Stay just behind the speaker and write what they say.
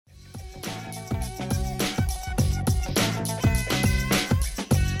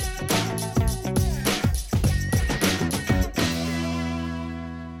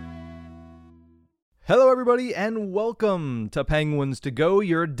Hello, everybody, and welcome to Penguins to Go,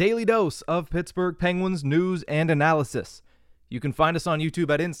 your daily dose of Pittsburgh Penguins news and analysis. You can find us on YouTube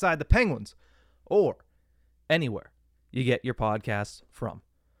at Inside the Penguins or anywhere you get your podcasts from.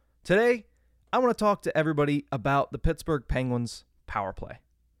 Today, I want to talk to everybody about the Pittsburgh Penguins Powerplay.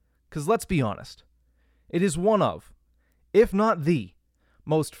 Because let's be honest, it is one of, if not the,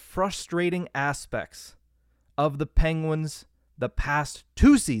 most frustrating aspects of the Penguins the past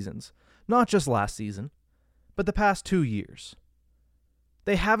two seasons. Not just last season, but the past 2 years.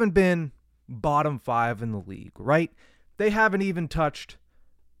 They haven't been bottom 5 in the league, right? They haven't even touched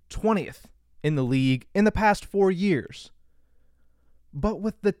 20th in the league in the past 4 years. But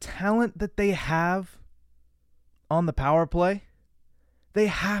with the talent that they have on the power play, they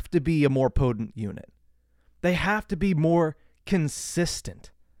have to be a more potent unit. They have to be more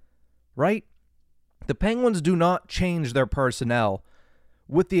consistent, right? The Penguins do not change their personnel.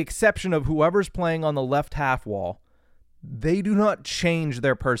 With the exception of whoever's playing on the left half wall, they do not change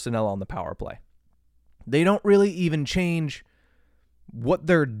their personnel on the power play. They don't really even change what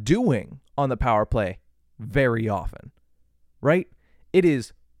they're doing on the power play very often, right? It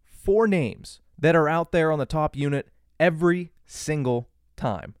is 4 names that are out there on the top unit every single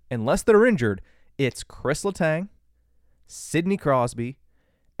time. Unless they're injured, it's Chris Letang, Sidney Crosby,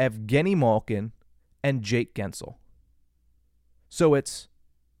 Evgeny Malkin, and Jake Guentzel. So it's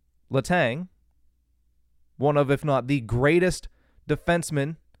Letang, one of, if not the greatest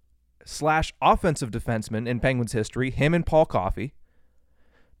defenseman / offensive defenseman in Penguins history, him and Paul Coffey.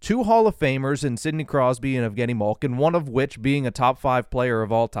 2 Hall of Famers in Sidney Crosby and Evgeny Malkin, one of which being a top 5 player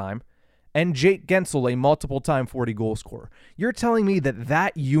of all time, and Jake Guentzel, a multiple-time 40-goal scorer. You're telling me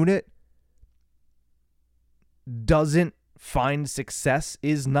that unit doesn't find success,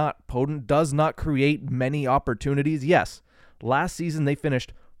 is not potent, does not create many opportunities? Yes, last season they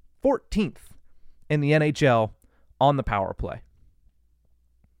finished 14th in the NHL on the power play.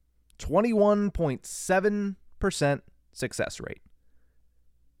 21.7% success rate.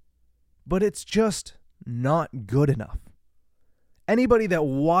 But it's just not good enough. Anybody that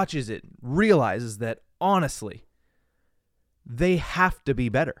watches it realizes that, honestly, they have to be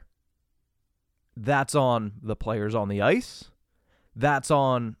better. That's on the players on the ice. That's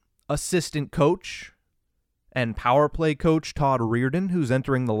on assistant coach and power play coach Todd Reirden, who's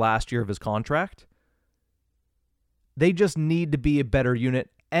entering the last year of his contract. They just need to be a better unit,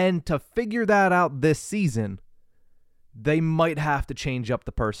 and to figure that out this season, they might have to change up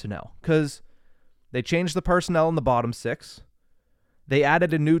the personnel, because they changed the personnel in the bottom 6. They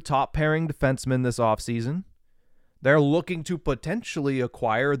added a new top pairing defenseman this offseason. They're looking to potentially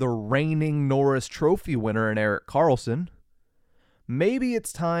acquire the reigning Norris Trophy winner in Erik Karlsson. Maybe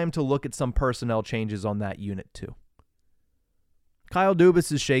it's time to look at some personnel changes on that unit too. Kyle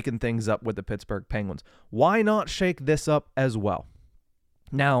Dubas is shaking things up with the Pittsburgh Penguins. Why not shake this up as well?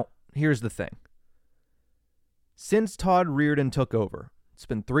 Now, here's the thing. Since Todd Reirden took over, it's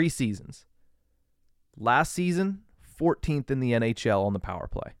been 3 seasons. Last season, 14th in the NHL on the power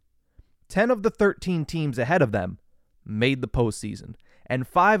play. 10 of the 13 teams ahead of them made the postseason, and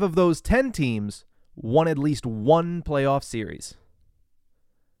 5 of those 10 teams won at least one playoff series.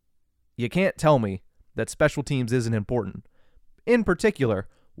 You can't tell me that special teams isn't important, in particular,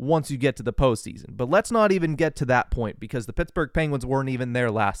 once you get to the postseason. But let's not even get to that point, because the Pittsburgh Penguins weren't even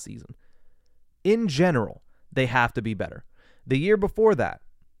there last season. In general, they have to be better. The year before that,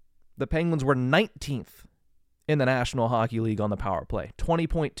 the Penguins were 19th in the National Hockey League on the power play,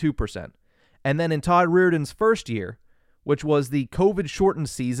 20.2%. And then in Todd Reirden's first year, which was the COVID-shortened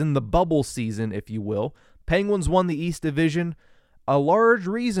season, the bubble season, if you will, Penguins won the East Division. A large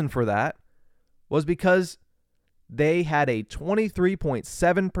reason for that was because they had a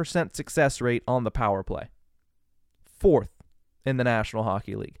 23.7% success rate on the power play. 4th in the National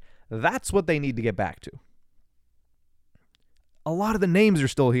Hockey League. That's what they need to get back to. A lot of the names are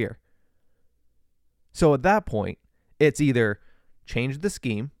still here. So at that point, it's either change the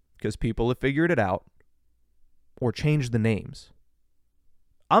scheme, because people have figured it out, or change the names.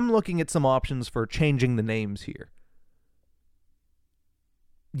 I'm looking at some options for changing the names here.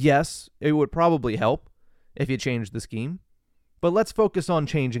 Yes, it would probably help if you changed the scheme, but let's focus on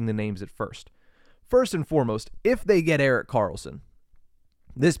changing the names at first. First and foremost, if they get Erik Karlsson,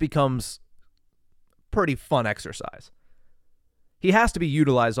 this becomes a pretty fun exercise. He has to be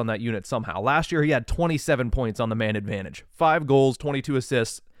utilized on that unit somehow. Last year, he had 27 points on the man advantage, 5 goals, 22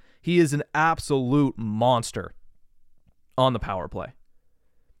 assists. He is an absolute monster on the power play.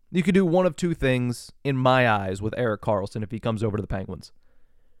 You could do one of 2 things, in my eyes, with Erik Karlsson if he comes over to the Penguins.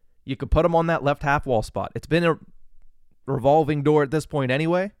 You could put him on that left half wall spot. It's been a revolving door at this point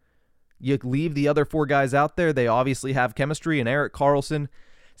anyway. You leave the other 4 guys out there. They obviously have chemistry, and Erik Karlsson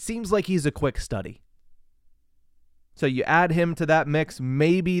seems like he's a quick study. So you add him to that mix.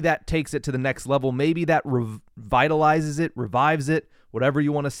 Maybe that takes it to the next level. Maybe that revitalizes it, revives it, whatever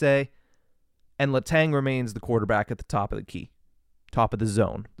you want to say. And Letang remains the quarterback at the top of the key, top of the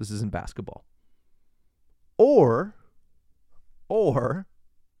zone. This isn't basketball. Or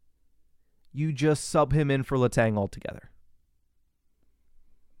you just sub him in for Letang altogether.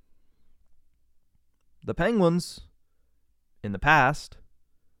 The Penguins, in the past,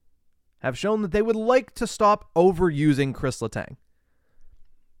 have shown that they would like to stop overusing Chris Letang.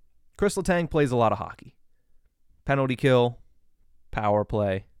 Chris Letang plays a lot of hockey. Penalty kill, power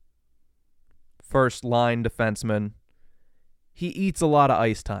play, first line defenseman. He eats a lot of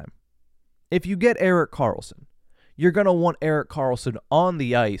ice time. If you get Erik Karlsson, you're going to want Erik Karlsson on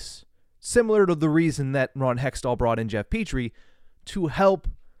the ice, similar to the reason that Ron Hextall brought in Jeff Petrie, to help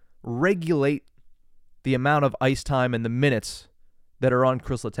regulate the amount of ice time and the minutes that are on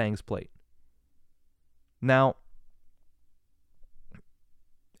Chris Letang's plate. Now,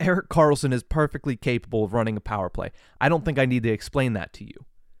 Erik Karlsson is perfectly capable of running a power play. I don't think I need to explain that to you.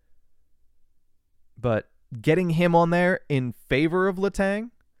 But getting him on there in favor of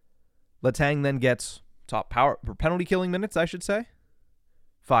Letang then gets top power penalty killing minutes, I should say.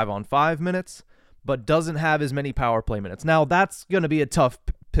 5-on-5 minutes, but doesn't have as many power play minutes. Now, that's going to be a tough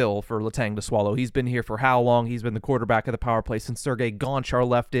pill for Letang to swallow. He's been here for how long? He's been the quarterback of the power play since Sergei Gonchar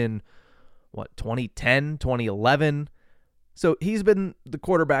left in, 2010, 2011? So he's been the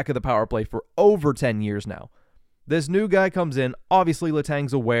quarterback of the power play for over 10 years now. This new guy comes in. Obviously,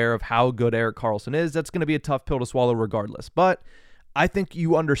 Letang's aware of how good Erik Karlsson is. That's going to be a tough pill to swallow regardless. But I think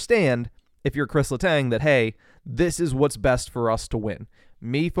you understand, if you're Chris Letang, that, hey, this is what's best for us to win.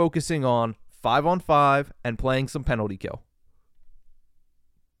 Me focusing on 5-on-5 and playing some penalty kill.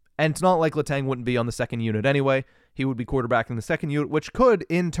 And it's not like Letang wouldn't be on the second unit anyway. He would be quarterbacking the second unit, which could,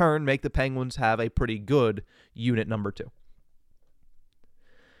 in turn, make the Penguins have a pretty good unit number 2.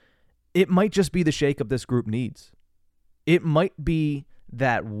 It might just be the shakeup this group needs. It might be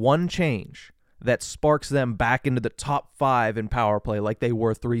that one change that sparks them back into the top 5 in power play like they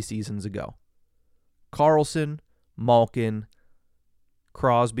were 3 seasons ago. Karlsson, Malkin,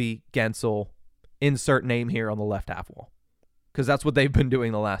 Crosby, Gensel, insert name here on the left half wall. Because that's what they've been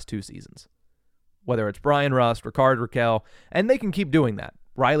doing the last 2 seasons. Whether it's Brian Rust, Rickard Rakell, and they can keep doing that.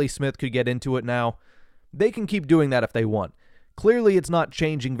 Riley Smith could get into it now. They can keep doing that if they want. Clearly, it's not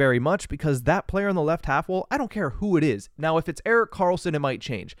changing very much because that player on the left half wall, I don't care who it is. Now, if it's Erik Karlsson, it might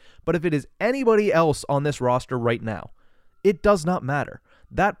change. But if it is anybody else on this roster right now, it does not matter.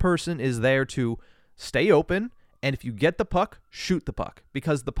 That person is there to stay open, and if you get the puck, shoot the puck.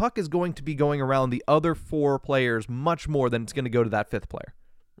 Because the puck is going to be going around the other 4 players much more than it's going to go to that 5th player.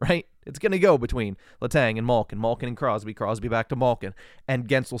 Right? It's going to go between Letang and Malkin and Crosby back to Malkin, and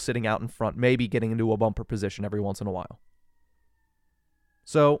Gensel sitting out in front, maybe getting into a bumper position every once in a while.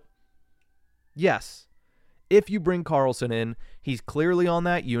 So, yes, if you bring Karlsson in, he's clearly on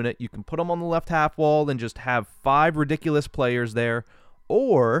that unit. You can put him on the left half wall and just have 5 ridiculous players there,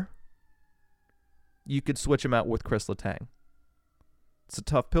 or you could switch him out with Chris Letang. It's a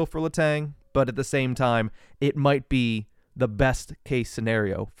tough pill for Letang, but at the same time, it might be the best case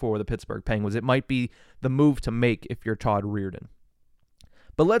scenario for the Pittsburgh Penguins. It might be the move to make if you're Todd Reirden.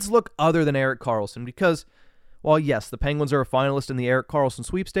 But let's look other than Erik Karlsson, because while yes, the Penguins are a finalist in the Erik Karlsson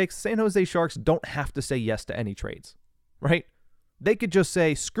sweepstakes, San Jose Sharks don't have to say yes to any trades, right? They could just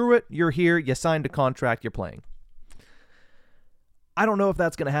say, screw it, you're here, you signed a contract, you're playing. I don't know if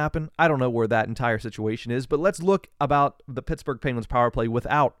that's going to happen. I don't know where that entire situation is, but let's look about the Pittsburgh Penguins power play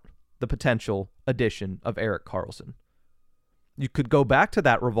without the potential addition of Erik Karlsson. You could go back to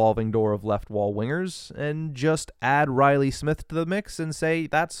that revolving door of left wall wingers and just add Riley Smith to the mix and say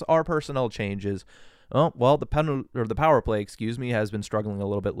that's our personnel changes. Oh, well, the power play, has been struggling a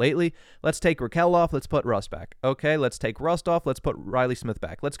little bit lately. Let's take Rakell off. Let's put Rust back. Okay, let's take Rust off. Let's put Riley Smith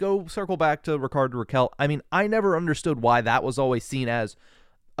back. Let's go circle back to Rickard Rakell. I mean, I never understood why that was always seen as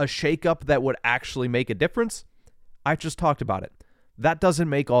a shakeup that would actually make a difference. I just talked about it. That doesn't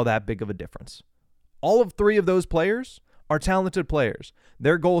make all that big of a difference. All of 3 of those players are talented players.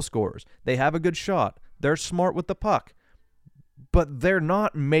 They're goal scorers. They have a good shot. They're smart with the puck. But they're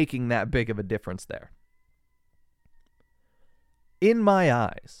not making that big of a difference there. In my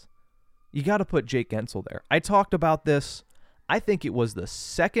eyes, you got to put Jake Gensel there. I talked about this. I think it was the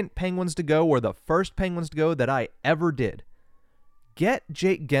second Penguins to go or the first Penguins to go that I ever did. Get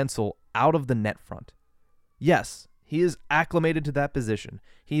Jake Gensel out of the net front. Yes, he is acclimated to that position.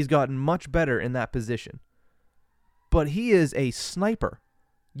 He's gotten much better in that position. But he is a sniper.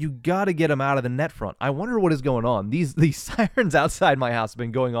 You got to get him out of the net front. I wonder what is going on. These sirens outside my house have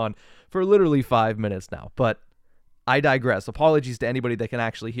been going on for literally 5 minutes now, but I digress. Apologies to anybody that can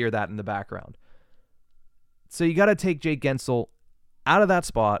actually hear that in the background. So you got to take Jake Gensel out of that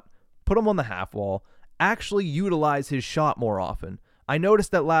spot, put him on the half wall, actually utilize his shot more often. I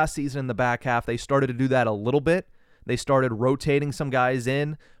noticed that last season in the back half, they started to do that a little bit. They started rotating some guys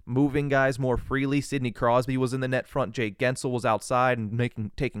in, moving guys more freely. Sidney Crosby was in the net front. Jake Gensel was outside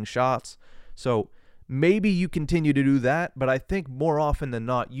and taking shots. So maybe you continue to do that, but I think more often than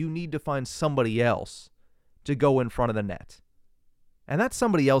not, you need to find somebody else to go in front of the net. And that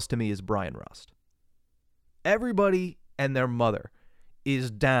somebody else to me is Brian Rust. Everybody and their mother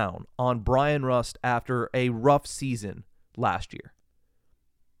is down on Brian Rust after a rough season last year.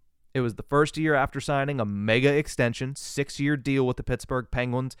 It was the first year after signing a mega extension, 6-year deal with the Pittsburgh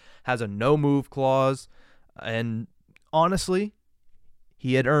Penguins, has a no-move clause, and honestly,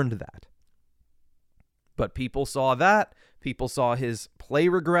 he had earned that. But people saw that. People saw his play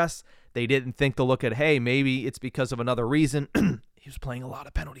regress. They didn't think to look at, hey, maybe it's because of another reason. He was playing a lot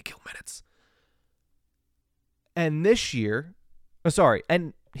of penalty kill minutes. And this year,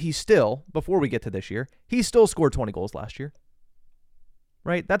 and he still, before we get to this year, he still scored 20 goals last year.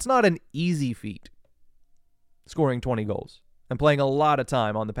 Right? That's not an easy feat, scoring 20 goals and playing a lot of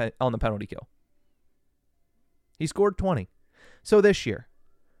time on the penalty kill. He scored 20. So this year,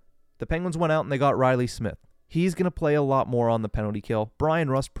 the Penguins went out and they got Riley Smith. He's going to play a lot more on the penalty kill. Brian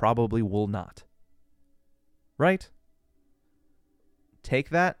Rust probably will not. Right? Take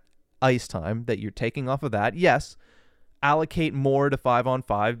that ice time that you're taking off of that. Yes, allocate more to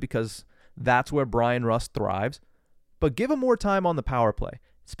 5-on-5 because that's where Brian Rust thrives. But give him more time on the power play.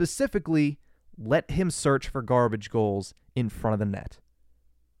 Specifically, let him search for garbage goals in front of the net.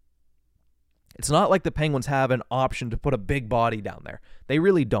 It's not like the Penguins have an option to put a big body down there. They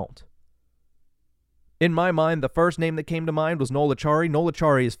really don't. In my mind, the first name that came to mind was Noel Acciari. Noel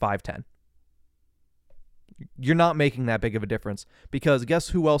Acciari is 5'10". You're not making that big of a difference because guess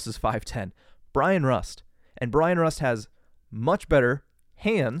who else is 5'10"? Brian Rust. And Brian Rust has much better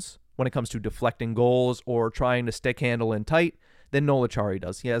hands when it comes to deflecting goals or trying to stick handle in tight than Noel Acciari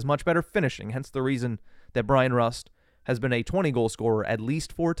does. He has much better finishing, hence the reason that Brian Rust has been a 20-goal scorer at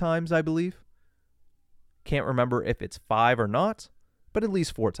least 4 times, I believe. Can't remember if it's 5 or not, but at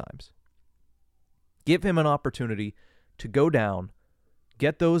least 4 times. Give him an opportunity to go down,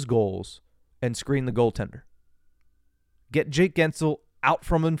 get those goals, and screen the goaltender. Get Jake Gensel out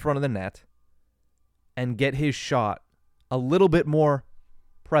from in front of the net and get his shot a little bit more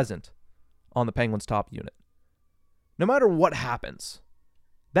present on the Penguins' top unit. No matter what happens,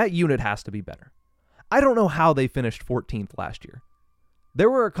 that unit has to be better. I don't know how they finished 14th last year. There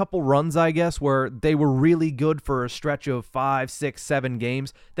were a couple runs, I guess, where they were really good for a stretch of 5, 6, 7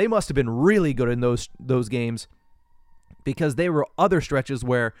 games. They must have been really good in those games because there were other stretches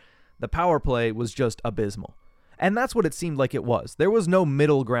where the power play was just abysmal. And that's what it seemed like it was. There was no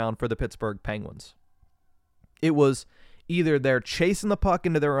middle ground for the Pittsburgh Penguins. It was either they're chasing the puck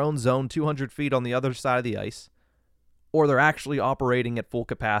into their own zone 200 feet on the other side of the ice, or they're actually operating at full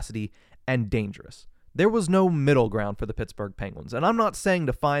capacity and dangerous. There was no middle ground for the Pittsburgh Penguins, and I'm not saying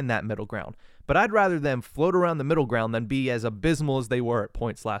to find that middle ground, but I'd rather them float around the middle ground than be as abysmal as they were at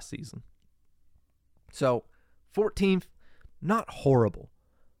points last season. So, 14th, not horrible.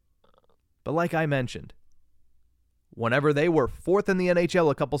 But like I mentioned, whenever they were 4th in the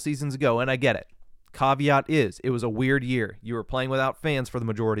NHL a couple seasons ago, and I get it, caveat is, it was a weird year. You were playing without fans for the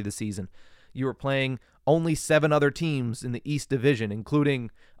majority of the season. You were playing only 7 other teams in the East Division, including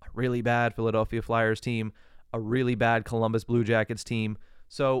a really bad Philadelphia Flyers team, a really bad Columbus Blue Jackets team.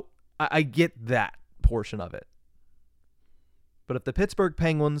 So I get that portion of it. But if the Pittsburgh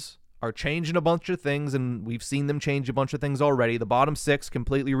Penguins are changing a bunch of things, and we've seen them change a bunch of things already, the bottom 6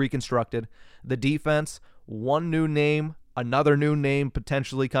 completely reconstructed, the defense, one new name, another new name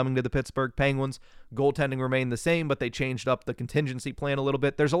potentially coming to the Pittsburgh Penguins. Goaltending remained the same, but they changed up the contingency plan a little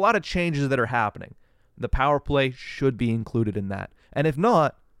bit. There's a lot of changes that are happening. The power play should be included in that. And if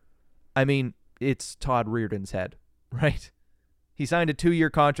not, I mean, it's Todd Reirden's head, right? He signed a 2-year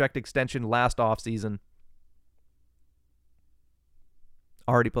contract extension last offseason.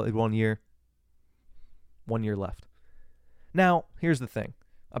 Already played 1 year. 1 year left. Now, here's the thing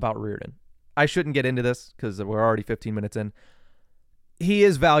about Reirden. I shouldn't get into this because we're already 15 minutes in. He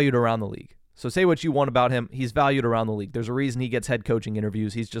is valued around the league. So say what you want about him. He's valued around the league. There's a reason he gets head coaching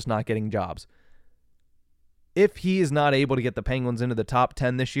interviews. He's just not getting jobs. If he is not able to get the Penguins into the top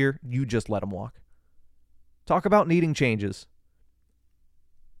 10 this year, you just let him walk. Talk about needing changes.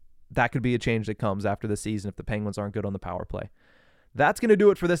 That could be a change that comes after the season if the Penguins aren't good on the power play. That's going to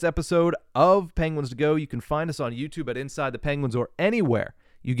do it for this episode of Penguins to Go. You can find us on YouTube at Inside the Penguins or anywhere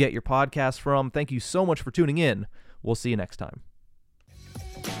you get your podcasts from. Thank you so much for tuning in. We'll see you next time.